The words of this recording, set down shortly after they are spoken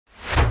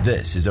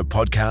This is a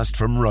podcast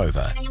from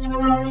Rover.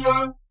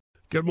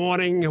 Good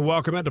morning and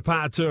welcome into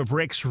part two of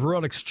Rex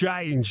Rural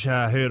Exchange.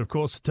 Heard, of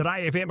course,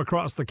 Today FM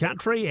across the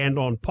country and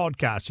on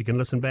podcast. You can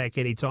listen back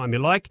anytime you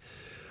like.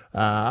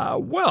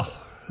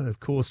 Of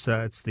course,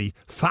 it's the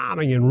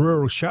farming and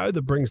rural show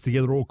that brings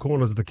together all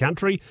corners of the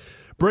country,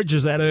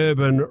 bridges that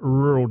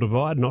urban-rural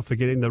divide, not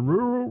forgetting the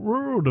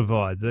rural-rural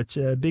divide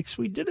that, Bex,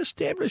 we did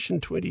establish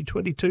in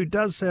 2022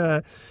 does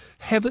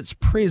have its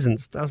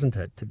presence, doesn't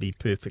it, to be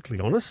perfectly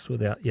honest,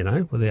 without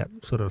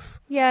sort of...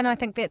 Yeah, and I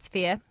think that's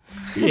fair.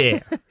 Yeah,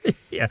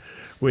 yeah.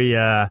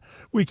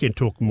 We can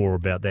talk more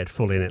about that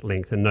fully and at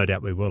length, and no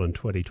doubt we will in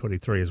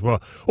 2023 as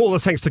well. All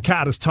this thanks to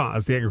Carter's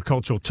Tyres, the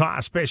agricultural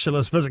tyre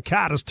specialist. Visit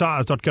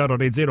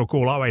carterstyres.co.nz or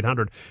call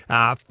 0800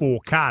 for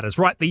Carter's.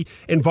 Right, the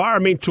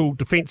Environmental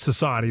Defence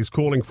Society is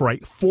calling for a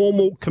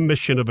formal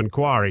commission of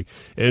inquiry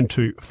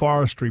into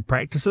forestry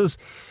practices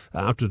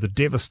after the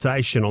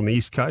devastation on the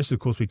East Coast. Of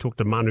course, we talked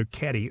to Manu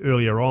Caddy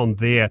earlier on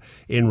there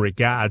in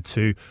regard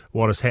to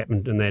what has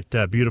happened in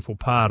that beautiful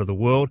part of the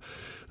world.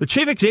 The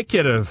Chief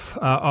Executive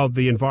of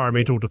the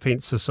Environmental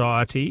Defence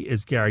Society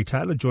is Gary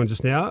Taylor, joins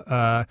us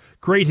now.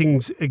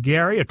 Greetings,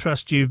 Gary. I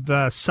trust you've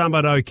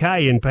summered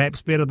okay and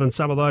perhaps better than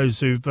some of those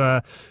who've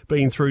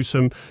been through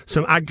some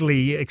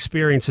ugly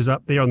experiences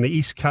up there on the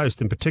East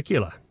Coast in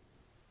particular.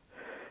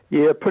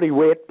 Yeah, pretty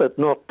wet, but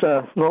not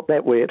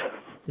that wet.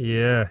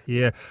 Yeah.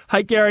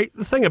 Hey, Gary,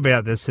 the thing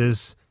about this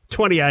is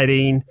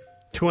 2018,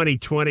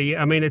 2020,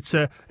 I mean, it's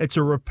a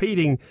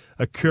repeating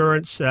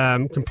occurrence,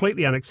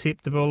 completely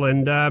unacceptable.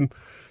 And,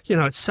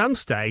 at some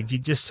stage you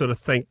just sort of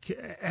think,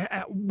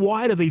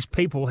 why do these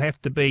people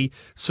have to be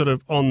sort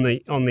of on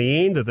the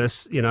end of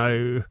this?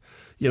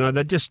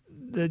 They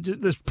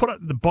just put it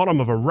at the bottom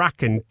of a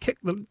ruck and kick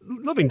the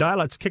living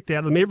daylights kicked out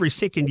of them every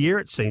second year,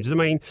 it seems. I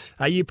mean,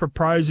 are you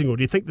proposing, or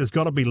do you think there's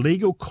got to be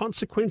legal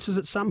consequences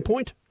at some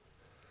point?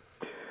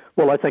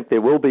 Well, I think there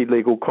will be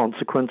legal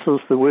consequences.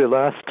 There were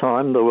last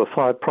time. There were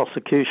 5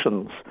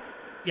 prosecutions,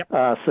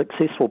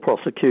 successful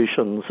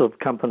prosecutions of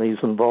companies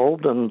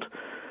involved, and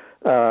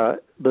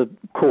the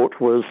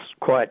court was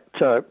quite,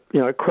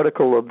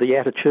 critical of the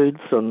attitudes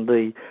and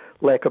the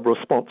lack of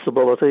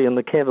responsibility and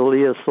the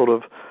cavalier sort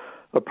of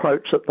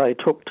approach that they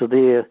took to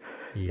their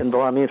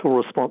environmental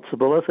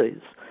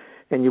responsibilities.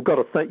 And you've got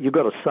to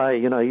say,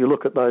 you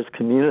look at those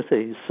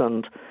communities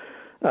and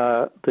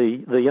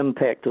the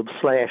impact of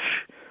slash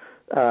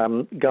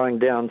going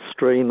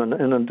downstream and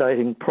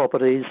inundating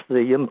properties,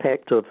 the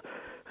impact of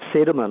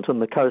sediment in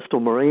the coastal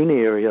marine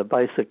area,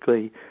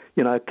 basically,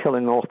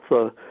 killing off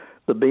the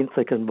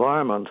benthic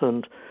environment.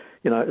 And,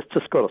 it's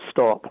just got to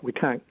stop. We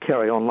can't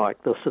carry on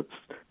like this. It's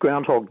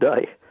Groundhog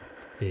Day.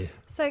 Yeah.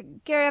 So,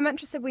 Gary, I'm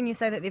interested when you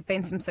say that there have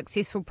been some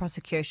successful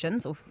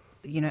prosecutions, or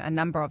a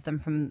number of them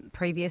from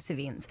previous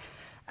events.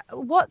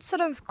 What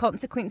sort of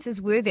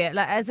consequences were there?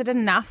 Like, is it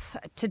enough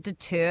to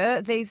deter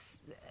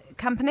these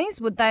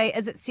companies?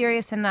 Is it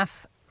serious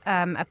enough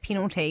a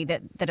penalty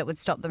that it would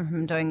stop them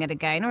from doing it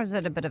again, or is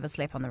it a bit of a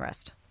slap on the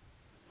wrist?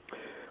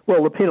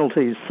 Well, the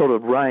penalties sort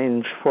of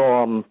range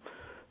from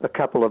a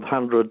couple of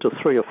hundred to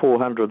 300,000 or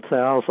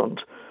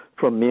 400,000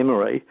 from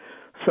memory.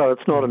 So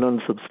it's not an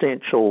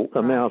insubstantial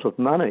amount of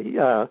money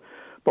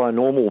by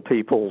normal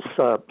people's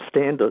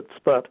standards.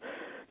 But,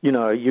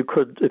 you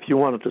could, if you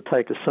wanted to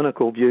take a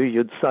cynical view,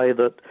 you'd say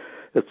that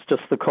it's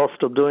just the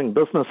cost of doing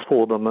business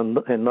for them, and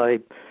they,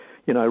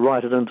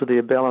 write it into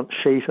their balance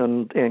sheet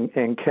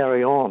and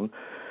carry on.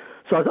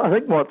 So I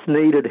think what's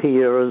needed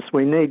here is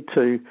we need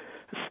to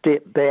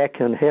step back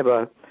and have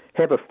a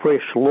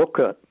fresh look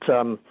at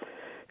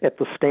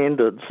the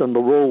standards and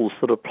the rules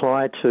that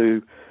apply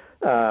to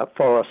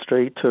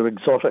forestry, to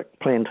exotic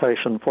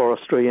plantation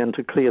forestry, and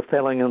to clear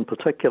felling in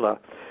particular.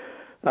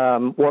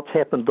 What's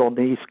happened on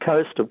the East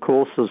Coast, of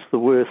course, is the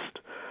worst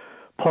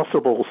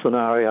possible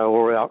scenario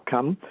or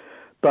outcome,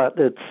 but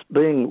it's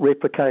being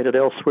replicated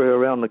elsewhere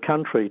around the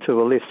country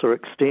to a lesser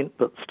extent,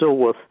 but still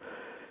with,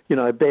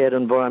 bad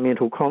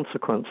environmental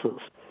consequences.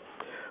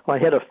 I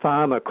had a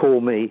farmer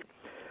call me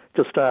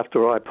just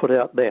after I put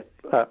out that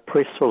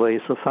press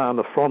release, a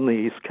farmer from the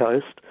East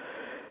Coast.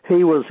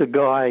 He was a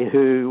guy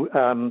who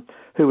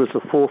was a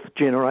 4th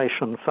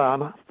generation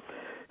farmer.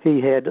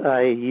 He had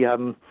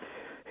a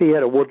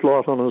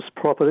woodlot on his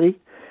property,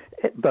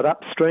 but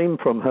upstream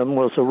from him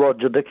was a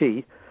Roger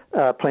Dickey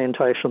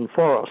plantation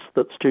forest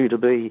that's due to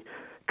be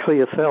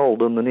clear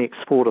felled in the next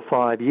 4 to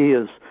 5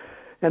 years.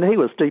 And he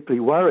was deeply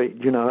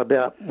worried,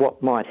 about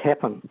what might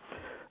happen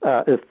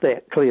if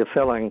that clear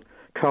felling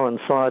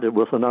coincided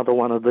with another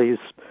one of these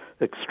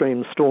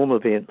extreme storm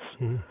events.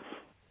 Mm.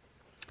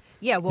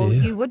 Yeah, well,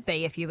 you would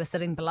be if you were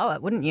sitting below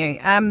it, wouldn't you?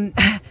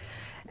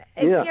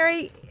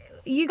 Gary,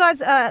 you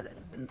guys are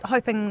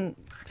hoping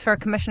for a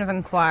commission of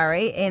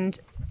inquiry, and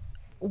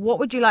what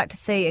would you like to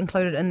see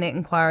included in that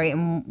inquiry,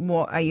 and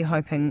what are you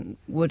hoping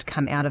would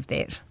come out of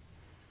that?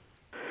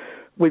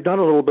 We've done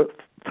a little bit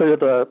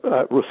further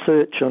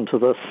research into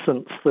this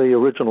since the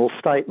original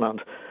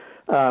statement.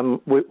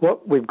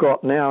 What we've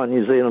got now in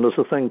New Zealand is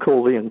a thing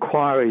called the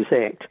Inquiries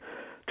Act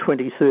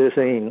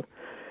 2013,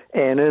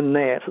 And in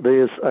that,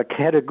 there's a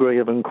category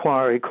of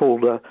inquiry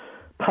called a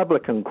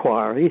public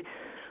inquiry,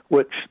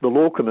 which the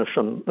Law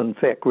Commission, in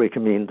fact,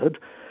 recommended,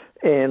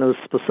 and is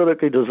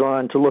specifically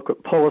designed to look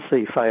at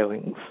policy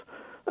failings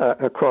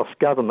across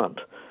government.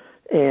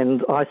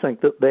 And I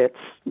think that that's,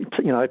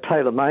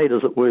 tailor-made,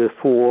 as it were,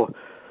 for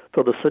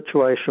the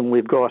situation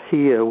we've got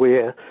here,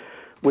 where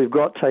we've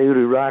got Te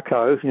Uru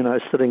Rako,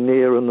 sitting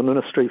there in the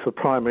Ministry for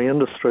Primary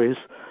Industries,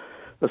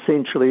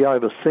 essentially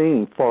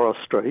overseeing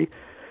forestry.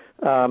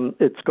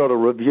 It's got a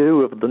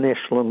review of the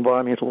National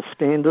Environmental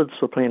Standards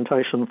for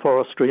plantation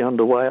forestry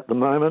underway at the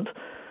moment,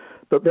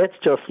 but that's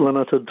just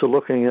limited to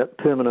looking at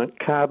permanent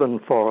carbon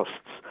forests.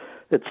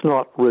 It's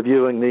not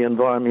reviewing the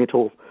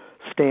environmental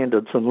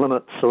standards and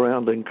limits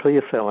surrounding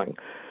clear felling.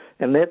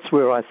 And that's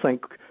where I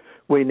think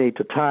we need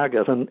to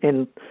target.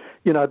 And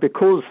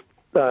because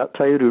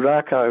Te Uru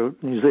Rako,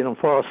 New Zealand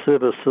Forest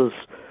Service, has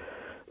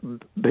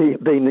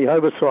been the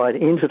oversight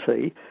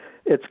entity,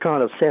 it's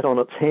kind of sat on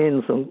its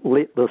hands and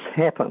let this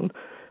happen.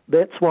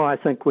 That's why I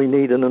think we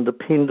need an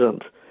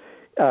independent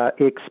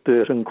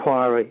expert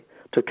inquiry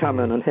to come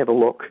in and have a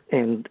look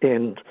and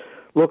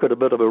look at a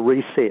bit of a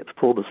reset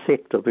for the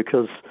sector,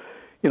 because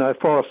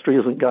forestry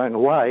isn't going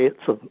away.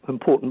 It's an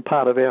important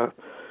part of our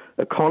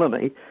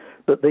economy,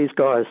 but these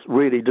guys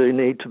really do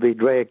need to be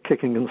dragged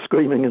kicking and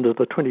screaming into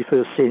the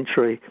 21st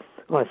century,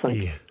 I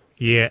think.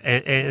 Yeah,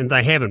 and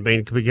they haven't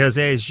been, because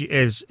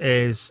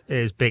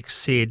as Bex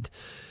said,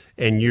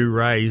 and you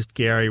raised,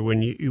 Gary,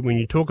 when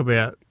you talk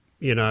about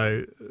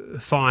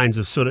fines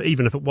of sort of,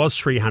 even if it was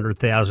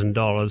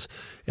 $300,000,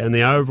 and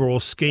the overall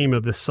scheme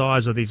of the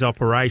size of these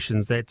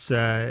operations, that's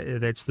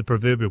the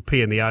proverbial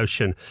pea in the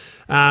ocean.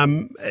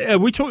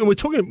 We're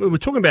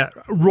talking about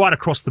right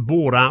across the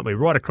board, aren't we?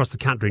 Right across the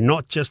country,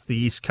 not just the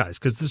East Coast,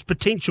 because there's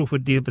potential for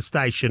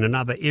devastation in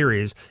other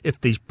areas if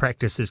these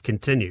practices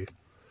continue.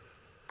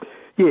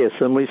 Yes,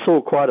 and we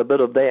saw quite a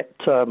bit of that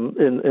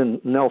in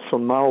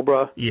Nelson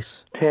Marlborough,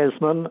 yes,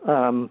 Tasman.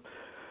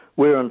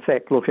 We're in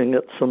fact looking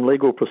at some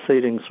legal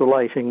proceedings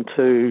relating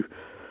to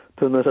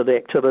permitted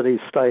activity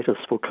status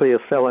for clear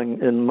felling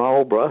in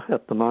Marlborough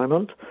at the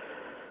moment.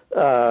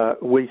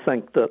 We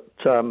think that,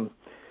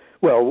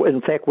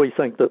 we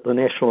think that the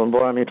National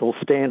Environmental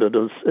Standard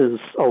is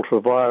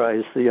ultra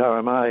vires, the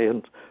RMA,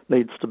 and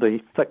needs to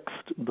be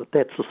fixed. But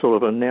that's a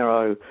sort of a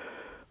narrow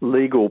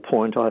legal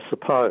point, I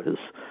suppose.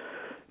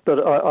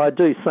 But I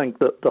do think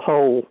that the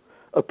whole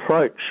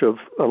approach of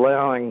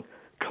allowing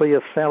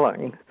clear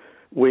felling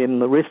when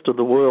the rest of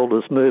the world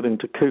is moving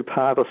to coop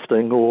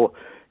harvesting or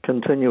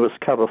continuous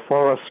cover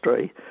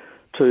forestry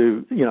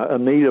to,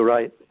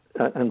 ameliorate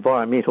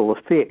environmental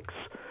effects,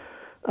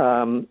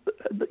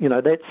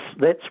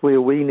 that's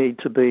where we need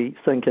to be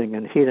thinking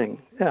and heading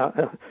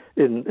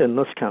in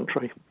this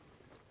country.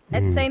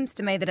 It seems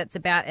to me that it's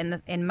about,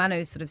 and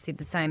Manu sort of said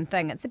the same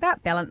thing, it's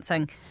about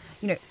balancing.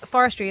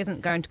 Forestry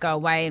isn't going to go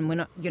away,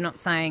 and you're not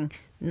saying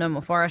no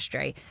more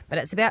forestry, but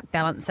it's about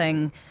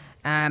balancing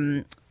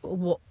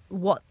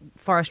what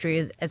forestry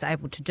is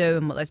able to do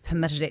and what those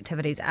permitted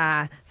activities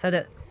are, so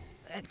that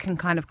it can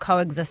kind of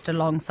coexist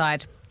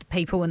alongside the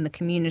people in the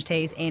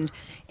communities, and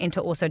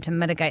to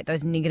mitigate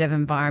those negative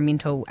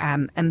environmental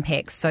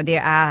impacts. So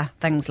there are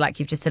things like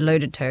you've just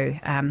alluded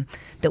to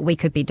that we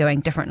could be doing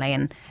differently,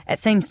 and it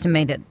seems to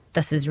me that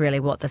this is really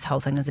what this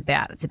whole thing is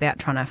about. It's about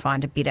trying to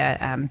find a better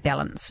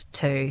balance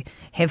to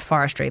have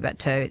forestry, but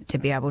to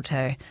be able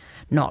to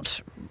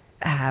not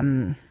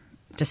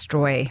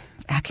destroy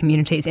our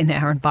communities and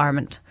our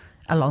environment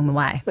along the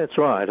way. That's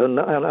right, and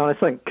I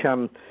think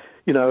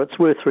it's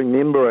worth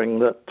remembering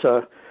that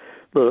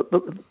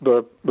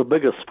the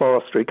biggest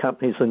forestry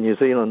companies in New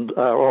Zealand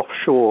are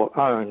offshore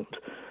owned,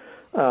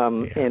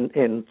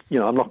 and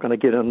I'm not going to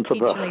get into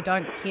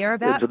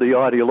the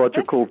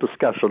ideological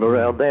discussion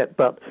around that,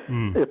 but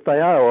if they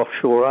are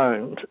offshore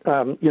owned,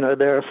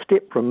 they're a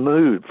step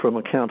removed from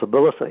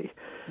accountability.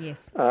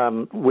 Yes.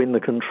 When the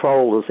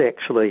control is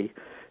actually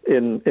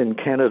in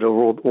Canada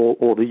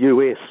or the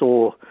US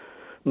or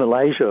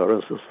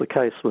Malaysia, as is the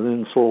case with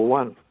NSAW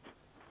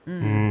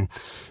 1.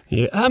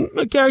 Yeah,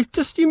 Gary,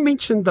 just you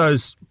mentioned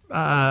those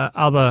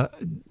other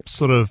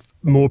sort of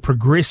more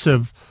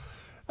progressive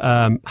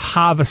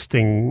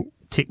harvesting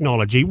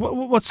technology.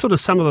 What sort of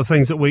some of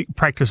the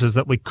practices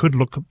that we could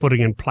look at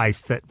putting in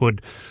place that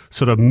would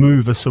sort of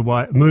move us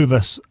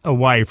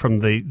away from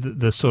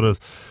the sort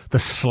of the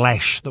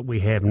slash that we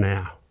have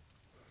now?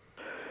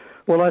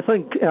 Well, I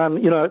think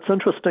it's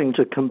interesting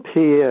to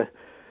compare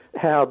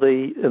how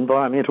the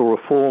environmental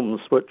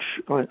reforms, which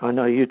I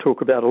know you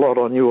talk about a lot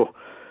on your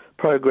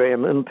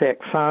program,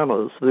 impact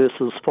farmers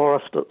versus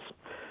foresters.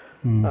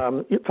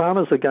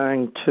 Farmers are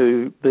going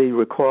to be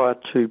required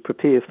to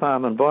prepare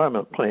farm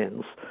environment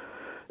plans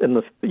in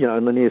the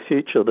near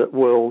future that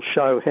will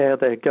show how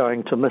they're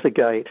going to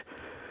mitigate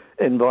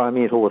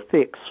environmental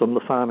effects from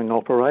the farming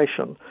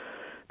operation.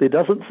 There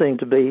doesn't seem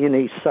to be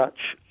any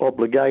such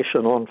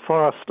obligation on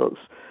foresters,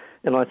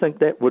 and I think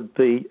that would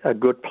be a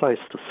good place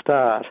to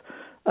start.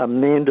 A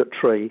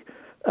mandatory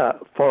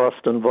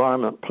forest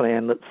environment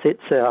plan that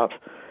sets out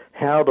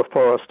how the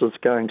forest is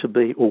going to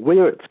be, or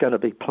where it's going to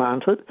be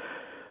planted,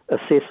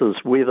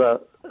 assesses whether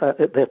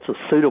that's a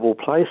suitable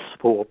place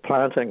for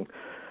planting,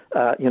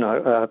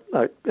 a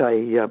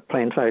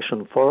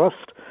plantation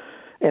forest,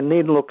 and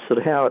then looks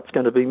at how it's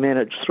going to be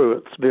managed through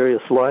its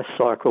various life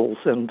cycles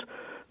and,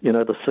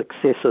 the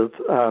successive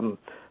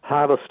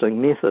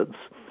harvesting methods.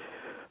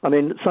 I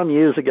mean, some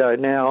years ago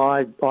now,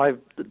 I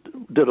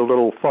did a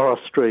little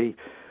forestry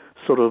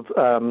sort of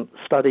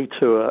study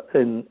tour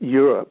in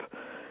Europe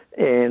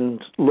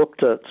and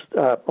looked at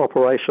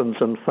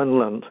operations in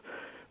Finland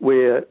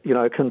where,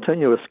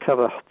 continuous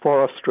cover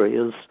forestry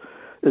is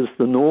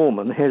the norm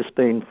and has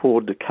been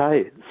for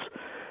decades.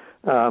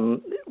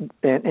 And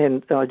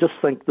I just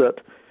think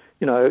that,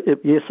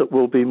 yes, it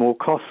will be more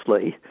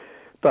costly,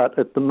 but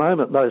at the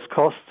moment those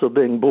costs are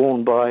being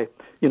borne by,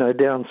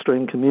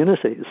 downstream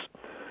communities,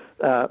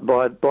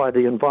 by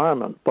the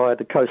environment, by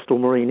the coastal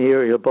marine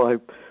area, by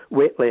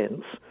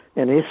wetlands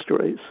and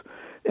estuaries.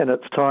 And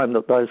it's time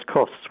that those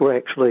costs were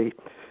actually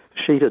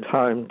sheeted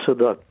home to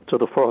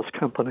the forest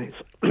companies.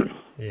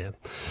 Yeah.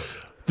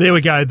 There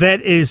we go.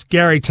 That is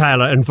Gary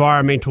Taylor,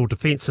 Environmental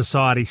Defence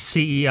Society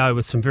CEO,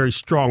 with some very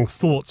strong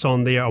thoughts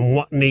on there on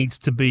what needs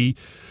to be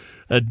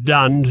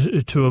done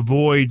to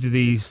avoid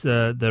these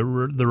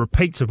the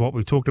repeats of what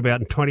we talked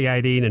about in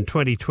 2018 and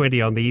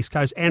 2020 on the East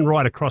Coast and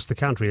right across the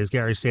country, as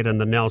Gary said, in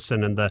the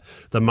Nelson and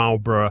the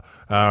Marlborough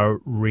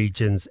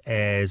regions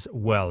as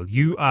well.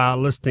 You are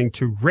listening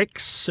to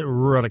Rex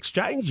Rural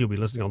Exchange. You'll be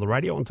listening on the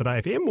radio on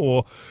Today FM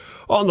or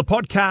on the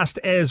podcast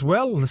as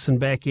well. Listen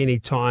back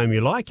anytime you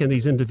like. And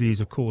these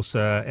interviews, of course,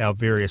 our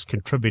various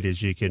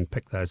contributors, you can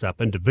pick those up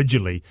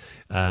individually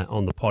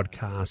on the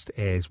podcast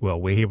as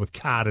well. We're here with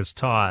Carter's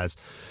Tyres.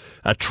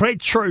 Tread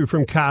True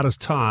from Carter's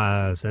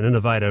Tyres, an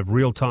innovative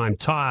real-time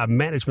tyre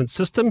management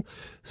system.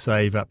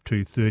 Save up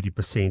to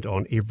 30%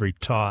 on every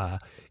tyre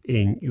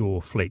in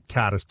your fleet.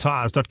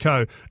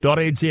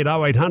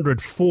 carterstyres.co.nz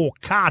 0800 4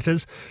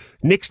 Carters.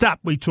 Next up,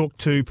 we talk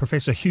to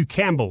Professor Hugh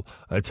Campbell,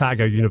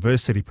 Otago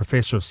University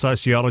Professor of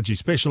Sociology,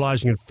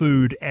 specialising in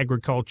food,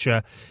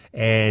 agriculture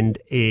and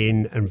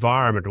in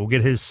environment. We'll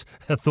get his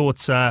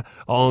thoughts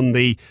on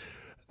the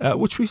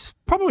which we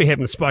probably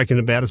haven't spoken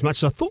about as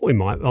much as I thought we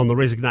might, on the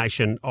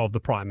resignation of the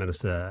Prime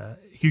Minister.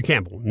 Hugh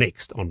Campbell,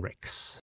 next on Rex.